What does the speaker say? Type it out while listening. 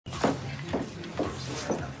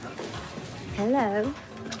Hello.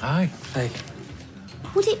 Hi. Hey.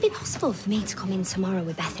 Would it be possible for me to come in tomorrow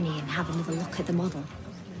with Bethany and have another look at the model?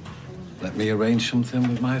 Let me arrange something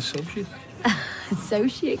with my associate.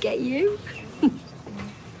 Associate, get you?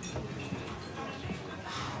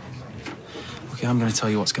 Okay, I'm going to tell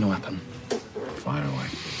you what's going to happen. Fire away.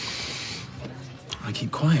 I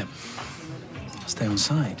keep quiet. I stay on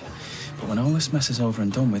side. But when all this mess is over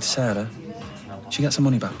and done with, Sarah, she gets her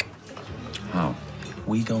money back. How?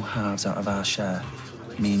 We go halves out of our share.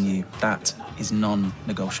 Me and you. That is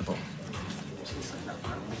non-negotiable.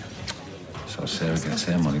 So Sarah gets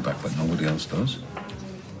her money back, but nobody else does?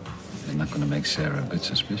 Isn't that going to make Sarah a bit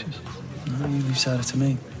suspicious? No, you leave Sarah to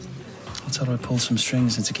me. I'll tell her I pulled some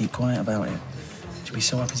strings and to keep quiet about it. She'll be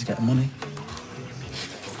so happy to get the money.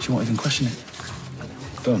 She won't even question it.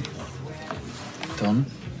 Done. Done?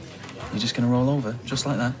 You're just going to roll over, just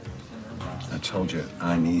like that? I told you,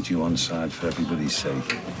 I need you on side for everybody's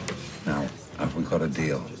sake. Now, have we got a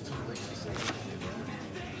deal?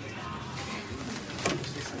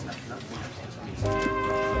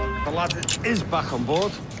 The lad is back on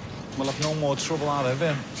board. We'll have no more trouble out of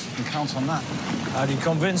him. You can count on that. How do you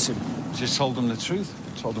convince him? Just told him the truth.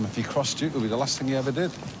 Told him if he crossed you, it would be the last thing he ever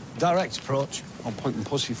did. Direct approach. No point in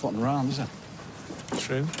pussyfooting around, is it?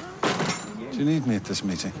 True. Do you need me at this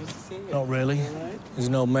meeting? Not really. He's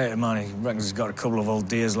an old mate of mine. He reckons he's got a couple of old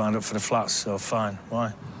deers lined up for the flats, so fine.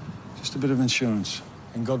 Why? Just a bit of insurance.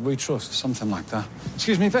 In God we trust. Something like that.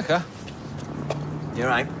 Excuse me, Vicar. You all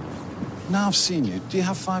right? Now I've seen you, do you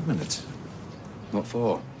have 5 minutes? What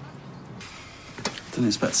for? Didn't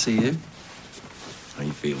expect to see you. How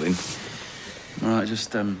you feeling? All right,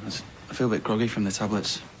 just, I feel a bit groggy from the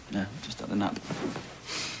tablets. Yeah, just had a nap.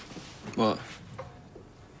 What?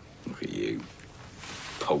 Look at you.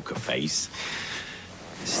 Poker face.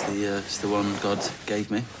 It's the one God gave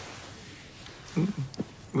me.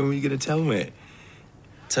 When were you going to tell me?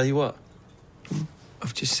 Tell you what?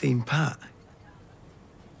 I've just seen Pat.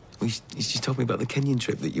 He's just told me about the Kenyan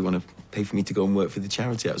trip that you want to pay for me to go and work for the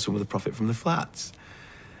charity out of some of the profit from the flats.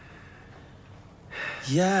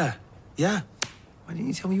 Yeah. Why didn't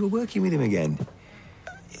you tell me you were working with him again?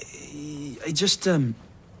 It just,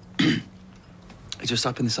 it just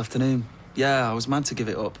happened this afternoon. Yeah, I was mad to give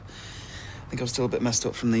it up. I think I was still a bit messed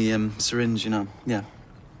up from the syringe, you know. Yeah.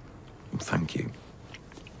 Thank you.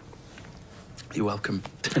 You're welcome.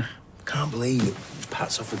 Can't believe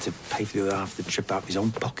Pat's offered to pay for the other half of the trip out of his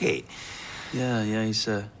own pocket. Yeah, he's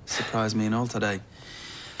surprised me and all today.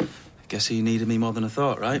 Guess he needed me more than I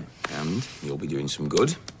thought, right? And you'll be doing some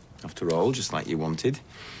good, after all, just like you wanted.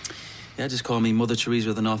 Yeah, just call me Mother Teresa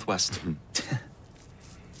of the Northwest.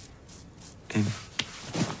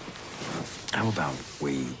 How about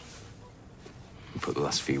we put the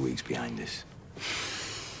last few weeks behind us?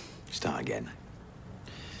 Start again.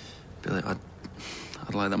 Billy,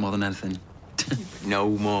 I'd like that more than anything. No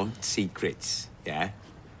more secrets, yeah?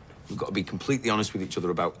 We've got to be completely honest with each other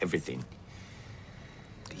about everything.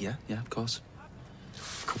 Yeah, of course.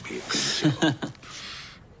 Could be a principle.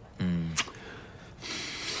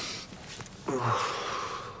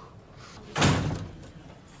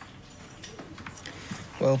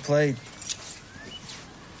 Well played.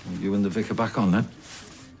 You and the vicar back on, then?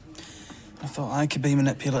 I thought I could be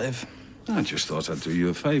manipulative. I just thought I'd do you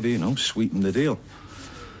a favour, you know, sweeten the deal.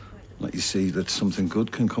 Let you see that something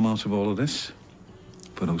good can come out of all of this.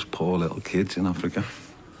 For those poor little kids in Africa.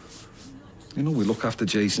 You know, we look after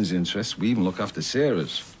Jason's interests. We even look after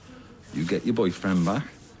Sarah's. You get your boyfriend back.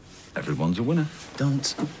 Everyone's a winner.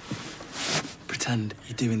 Don't pretend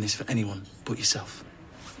you're doing this for anyone but yourself.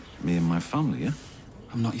 Me and my family, yeah?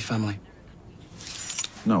 I'm not your family.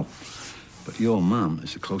 No. But your mum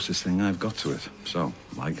is the closest thing I've got to it. So,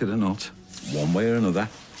 like it or not, one way or another,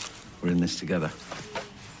 we're in this together.